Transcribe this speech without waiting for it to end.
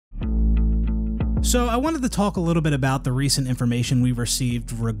So I wanted to talk a little bit about the recent information we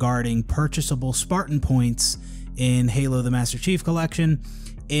received regarding purchasable Spartan points in Halo the Master Chief Collection.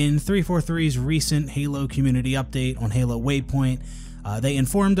 In 343's recent Halo community update on Halo Waypoint, they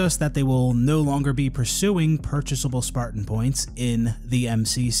informed us that they will no longer be pursuing purchasable Spartan points in the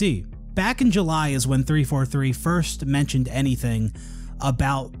MCC. Back in July is when 343 first mentioned anything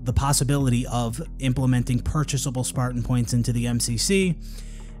about the possibility of implementing purchasable Spartan points into the MCC.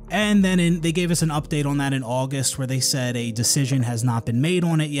 And then they gave us an update on that in August where they said a decision has not been made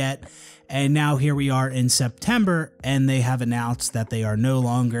on it yet. And now here we are in September, and they have announced that they are no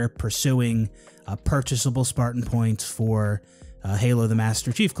longer pursuing purchasable Spartan points for Halo the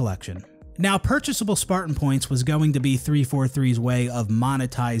Master Chief Collection. Now, purchasable Spartan points was going to be 343's way of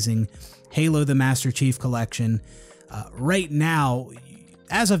monetizing Halo the Master Chief Collection. Right now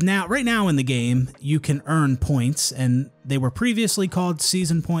in the game, you can earn points, and they were previously called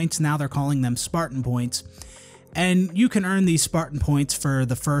season points. Now they're calling them Spartan points. And you can earn these Spartan points for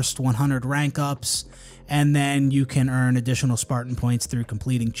the first 100 rank ups, and then you can earn additional Spartan points through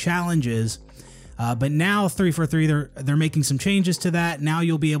completing challenges. But now 343, they're making some changes to that. Now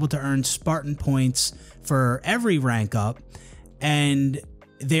you'll be able to earn Spartan points for every rank up, and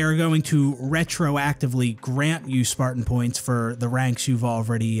they are going to retroactively grant you Spartan points for the ranks you've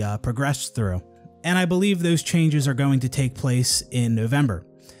already progressed through. And I believe those changes are going to take place in November.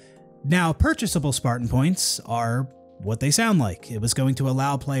 Now, purchasable Spartan points are what they sound like. It was going to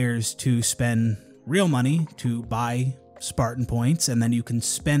allow players to spend real money to buy Spartan points, and then you can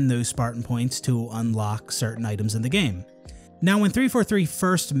spend those Spartan points to unlock certain items in the game. Now, when 343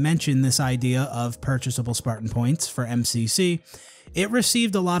 first mentioned this idea of purchasable Spartan points for MCC, it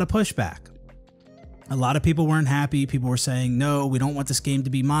received a lot of pushback. A lot of people weren't happy. People were saying, no, we don't want this game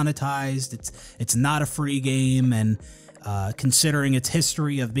to be monetized. It's not a free game, and considering its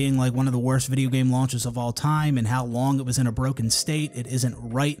history of being like one of the worst video game launches of all time and how long it was in a broken state, it isn't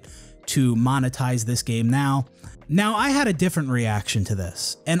right to monetize this game now. Now, I had a different reaction to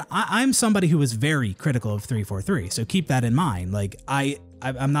this, and I'm somebody who is very critical of 343, so keep that in mind. Like,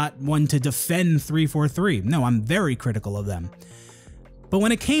 I'm not one to defend 343. No, I'm very critical of them. But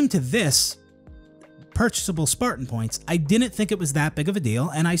when it came to this, purchasable Spartan points, I didn't think it was that big of a deal,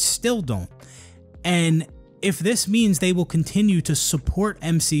 and I still don't. And if this means they will continue to support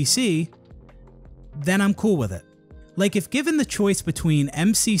MCC, then I'm cool with it. Like, if given the choice between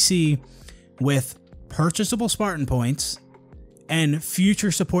MCC with purchasable Spartan points and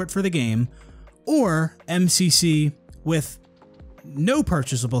future support for the game, or MCC with no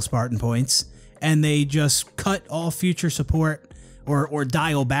purchasable Spartan points and they just cut all future support or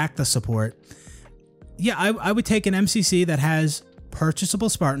dial back the support, yeah, I would take an MCC that has purchasable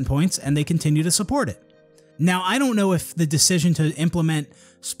Spartan points and they continue to support it. Now, I don't know if the decision to implement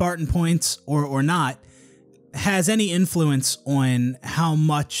Spartan points or not has any influence on how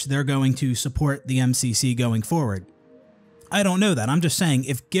much they're going to support the MCC going forward. I don't know that. I'm just saying,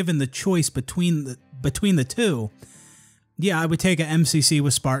 if given the choice between the two, yeah, I would take an MCC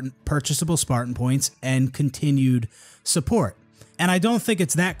with purchasable Spartan points and continued support. And I don't think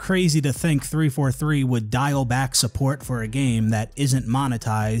it's that crazy to think 343 would dial back support for a game that isn't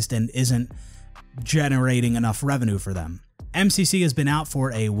monetized and isn't generating enough revenue for them. MCC has been out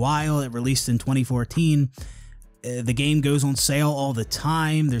for a while. It released in 2014. The game goes on sale all the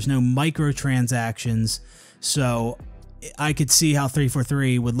time. There's no microtransactions. So I could see how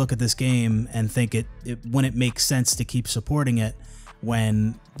 343 would look at this game and think it wouldn't make sense to keep supporting it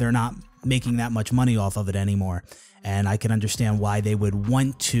when they're not making that much money off of it anymore. And I can understand why they would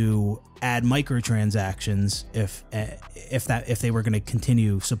want to add microtransactions if they were going to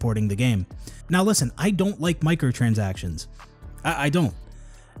continue supporting the game. Now listen, I don't like microtransactions. I don't.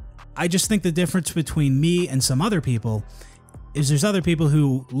 I just think the difference between me and some other people is there's other people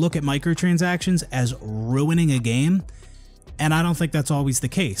who look at microtransactions as ruining a game, and I don't think that's always the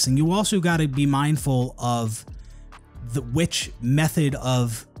case. And you also got to be mindful of which method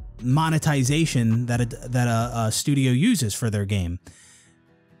of monetization that a studio uses for their game,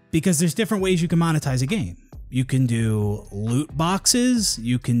 because there's different ways you can monetize a game. You can do loot boxes,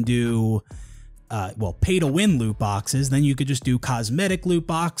 you can do pay to win loot boxes, then you could just do cosmetic loot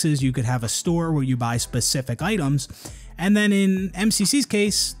boxes, you could have a store where you buy specific items, and then in MCC's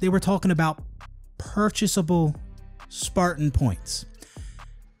case, they were talking about purchasable Spartan points.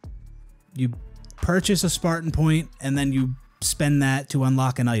 You purchase a Spartan point and then you spend that to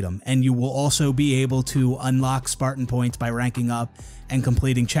unlock an item, and you will also be able to unlock Spartan points by ranking up and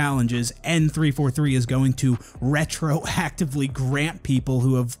completing challenges, and 343 is going to retroactively grant people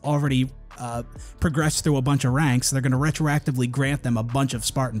who have already progressed through a bunch of ranks, they're going to retroactively grant them a bunch of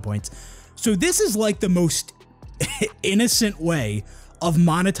Spartan points. So this is like the most innocent way of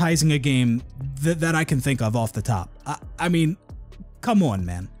monetizing a game that I can think of off the top. I mean, come on,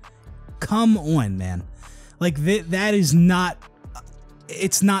 man. Come on, man. Like, that is not...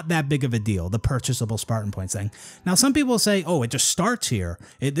 It's not that big of a deal, the purchasable Spartan points thing. Now, some people say, oh, it just starts here.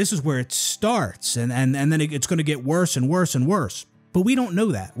 This is where it starts, and then it's going to get worse and worse and worse. But we don't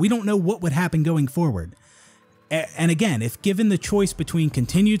know that. We don't know what would happen going forward. And again, if given the choice between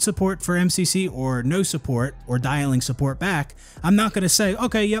continued support for MCC or no support or dialing support back, I'm not going to say,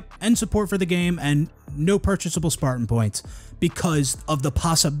 okay, yep, end support for the game and no purchasable Spartan points, because of the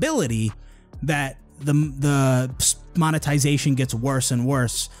possibility that the monetization gets worse and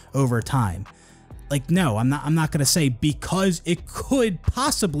worse over time. Like, no, I'm not going to say because it could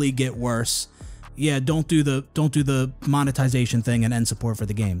possibly get worse, yeah, don't do the monetization thing and end support for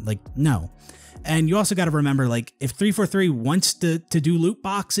the game. Like, no. And you also got to remember, like, if 343 wants to do loot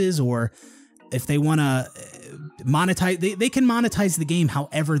boxes, or if they want to monetize, they can monetize the game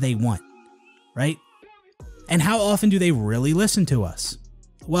however they want, right? And how often do they really listen to us?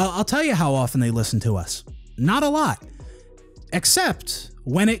 Well, I'll tell you how often they listen to us. Not a lot. Except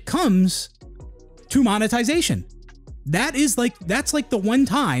when it comes to monetization. That's like the one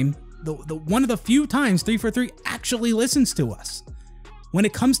time, the one of the few times 343 actually listens to us. When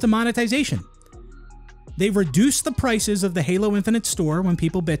it comes to monetization. They reduced the prices of the Halo Infinite store when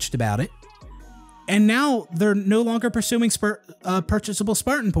people bitched about it. And now they're no longer pursuing purchasable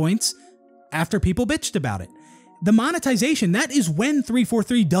Spartan points after people bitched about it. The monetization, that is when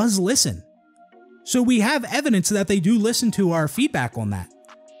 343 does listen. So we have evidence that they do listen to our feedback on that.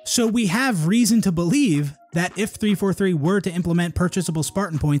 So we have reason to believe that if 343 were to implement purchasable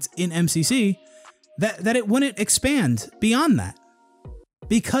Spartan points in MCC, that it wouldn't expand beyond that.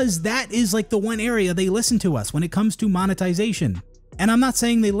 Because that is like the one area they listen to us when it comes to monetization. And I'm not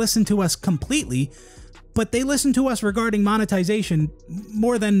saying they listen to us completely, but they listen to us regarding monetization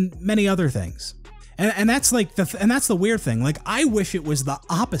more than many other things. And that's like that's the weird thing. Like, I wish it was the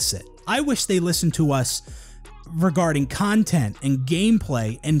opposite. I wish they listened to us regarding content and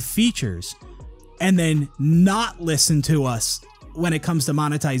gameplay and features, and then not listen to us when it comes to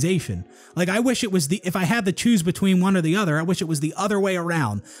monetization. Like, I wish it was if I had to choose between one or the other, I wish it was the other way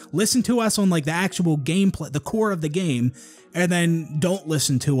around. Listen to us on like the actual gameplay, the core of the game, and then don't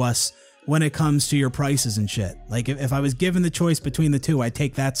listen to us when it comes to your prices and shit. Like, if I was given the choice between the two, I'd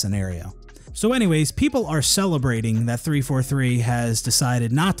take that scenario. So anyways, people are celebrating that 343 has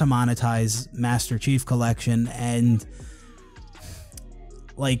decided not to monetize Master Chief Collection, and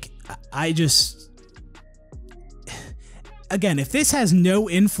like, I just... Again, if this has no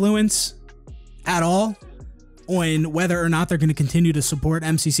influence at all on whether or not they're going to continue to support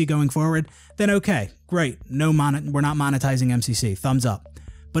MCC going forward, then okay, great. We're not monetizing MCC. Thumbs up.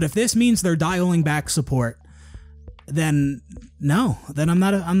 But if this means they're dialing back support, then no. Then I'm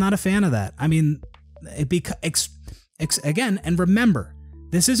not a fan of that. I mean, again, and remember,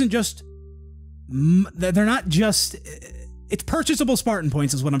 this isn't just... They're not just... It's purchasable Spartan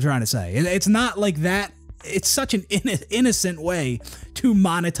points is what I'm trying to say. It's not like that. It's such an innocent way to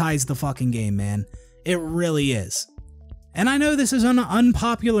monetize the fucking game, man. It really is. And I know this is an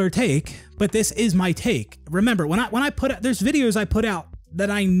unpopular take, but this is my take. Remember, when I put out, there's videos I put out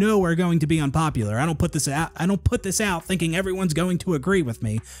that I know are going to be unpopular. I don't put this out thinking everyone's going to agree with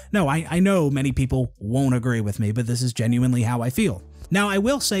me. No, I know many people won't agree with me, but this is genuinely how I feel. Now, I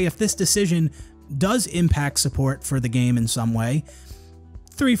will say, if this decision does impact support for the game in some way,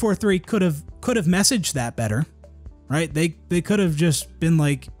 343 could have messaged that better, right? They could have just been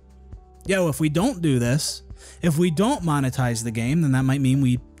like, yo, if we don't do this, if we don't monetize the game, then that might mean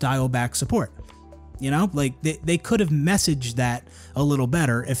we dial back support. You know, like, they could have messaged that a little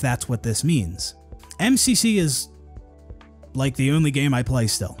better if that's what this means. MCC is like the only game I play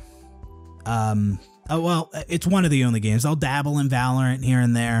still. Well, it's one of the only games. I'll dabble in Valorant here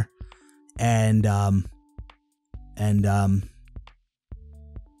and there, and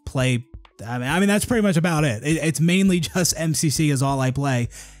play. I mean, that's pretty much about it. It's mainly just MCC is all I play,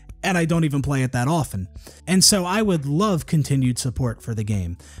 and I don't even play it that often. And so I would love continued support for the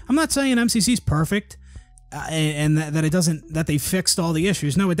game. I'm not saying MCC's perfect, and that they fixed all the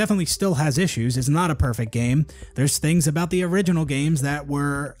issues. No, it definitely still has issues. It's not a perfect game. There's things about the original games that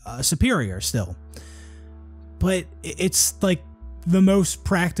were superior still. But it's like the most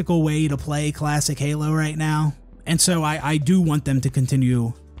practical way to play classic Halo right now. And so I do want them to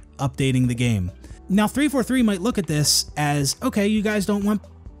continue updating the game. Now, 343 might look at this as, okay, you guys don't want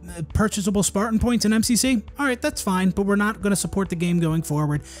purchasable Spartan points in MCC? All right, that's fine, but we're not going to support the game going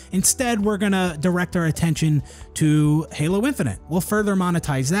forward. Instead, we're going to direct our attention to Halo Infinite. We'll further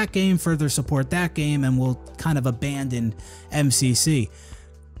monetize that game, further support that game, and we'll kind of abandon MCC.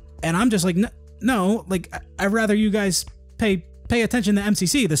 And I'm just like, no, like, I'd rather you guys pay attention to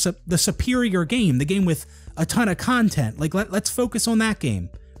MCC, the superior game, the game with a ton of content. Like, let's focus on that game,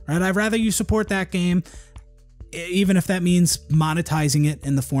 right? I'd rather you support that game, even if that means monetizing it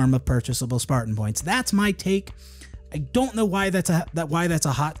in the form of purchasable Spartan points. That's my take. I don't know why that's a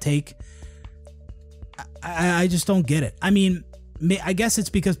hot take. I just don't get it. I mean, I guess it's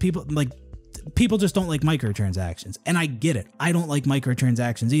because people just don't like microtransactions, and I get it. I don't like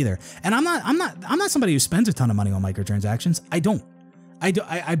microtransactions either. And I'm not somebody who spends a ton of money on microtransactions.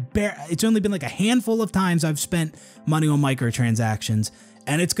 It's only been like a handful of times I've spent money on microtransactions,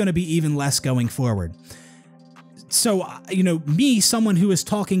 and it's going to be even less going forward. So, you know, me, someone who is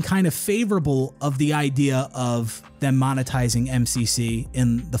talking kind of favorable of the idea of them monetizing MCC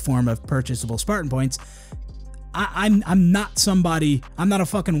in the form of purchasable Spartan points, I'm not a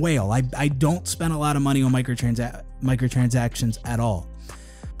fucking whale. I don't spend a lot of money on microtransactions at all.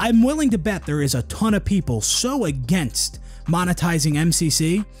 I'm willing to bet there is a ton of people so against monetizing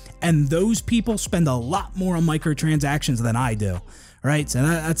MCC, and those people spend a lot more on microtransactions than I do, right? So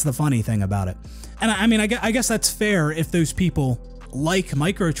that's the funny thing about it. And I mean, I guess that's fair if those people like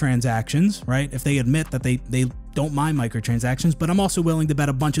microtransactions, right? If they admit that they don't mind microtransactions, but I'm also willing to bet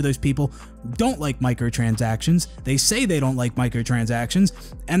a bunch of those people don't like microtransactions. They say they don't like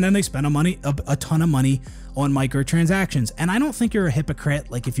microtransactions, and then they spend a ton of money on microtransactions. And I don't think you're a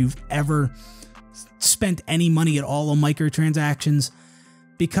hypocrite, like, if you've ever spent any money at all on microtransactions,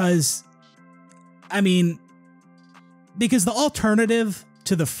 because the alternative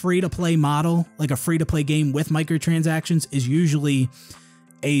to the free-to-play model, like a free-to-play game with microtransactions, is usually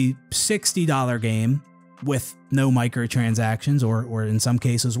a $60 game with no microtransactions, or in some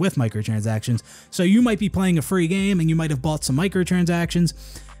cases with microtransactions. So you might be playing a free game and you might have bought some microtransactions,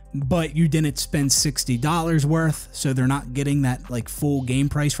 but you didn't spend $60 worth, so they're not getting that like full game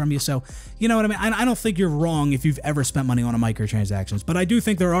price from you. So, you know what I mean? I don't think you're wrong if you've ever spent money on a microtransactions, but I do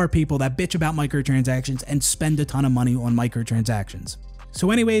think there are people that bitch about microtransactions and spend a ton of money on microtransactions. So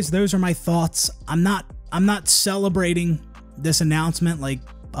anyways, those are my thoughts. I'm not celebrating this announcement like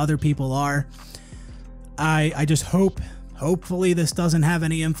other people are. I just hopefully this doesn't have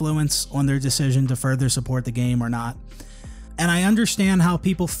any influence on their decision to further support the game or not. And I understand how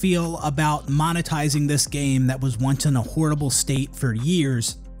people feel about monetizing this game that was once in a horrible state for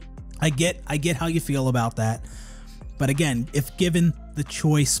years. I get how you feel about that. But again, if given the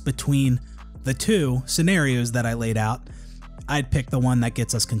choice between the two scenarios that I laid out, I'd pick the one that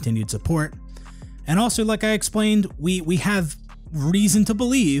gets us continued support. And also, like I explained, we have reason to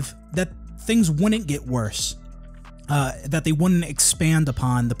believe that things wouldn't get worse, that they wouldn't expand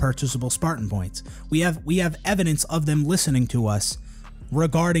upon the purchasable Spartan points. We have evidence of them listening to us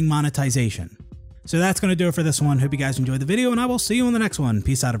regarding monetization. So that's going to do it for this one. Hope you guys enjoyed the video, and I will see you in the next one.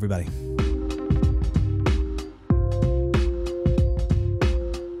 Peace out, everybody.